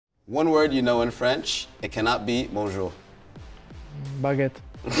One word you know in French, it cannot be bonjour. Baguette.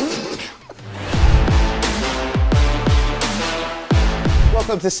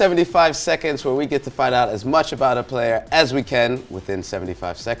 Welcome to 75 Seconds, where we get to find out as much about a player as we can within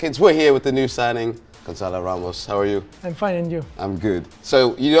 75 seconds. We're here with the new signing, Gonçalo Ramos. How are you? I'm fine, and you? I'm good.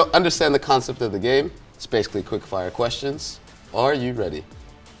 So you don't understand the concept of the game. It's basically quick fire questions. Are you ready?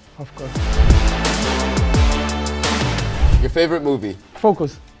 Of course. Your favorite movie?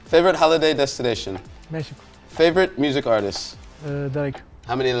 Focus. Favorite holiday destination? Mexico. Favorite music artist? Drake.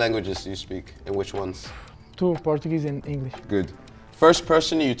 How many languages do you speak, and which ones? 2, Portuguese and English. Good. First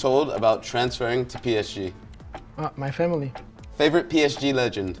person you told about transferring to PSG? My family. Favorite PSG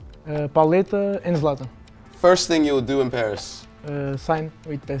legend? Pauleta and Zlatan. First thing you'll do in Paris? Sign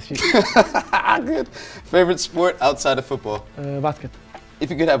with PSG. Good. Favorite sport outside of football? Basket. If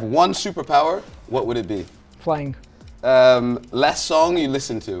you could have one superpower, what would it be? Flying. Last song you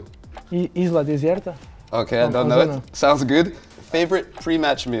listened to? Isla Deserta. Okay, I don't know it. Sounds good. Favorite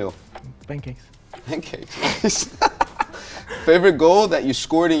pre-match meal? Pancakes. Pancakes. Favorite goal that you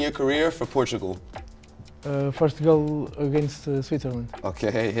scored in your career for Portugal? First goal against Switzerland.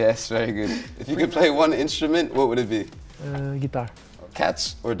 Okay, yes, very good. If you could play one instrument, what would it be? Guitar.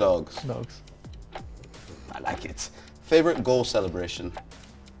 Cats or dogs? Dogs. I like it. Favorite goal celebration?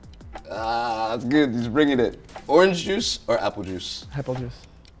 That's good, he's bringing it. Orange juice or apple juice? Apple juice.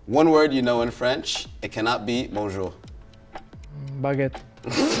 One word you know in French, it cannot be bonjour. Baguette.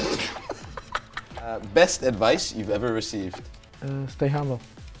 Best advice you've ever received? Stay humble.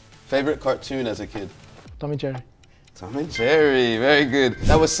 Favorite cartoon as a kid? Tom and Jerry. Tom and Jerry, very good.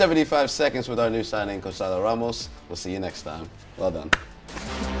 That was 75 seconds with our new signing, Gonçalo Ramos. We'll see you next time. Well done.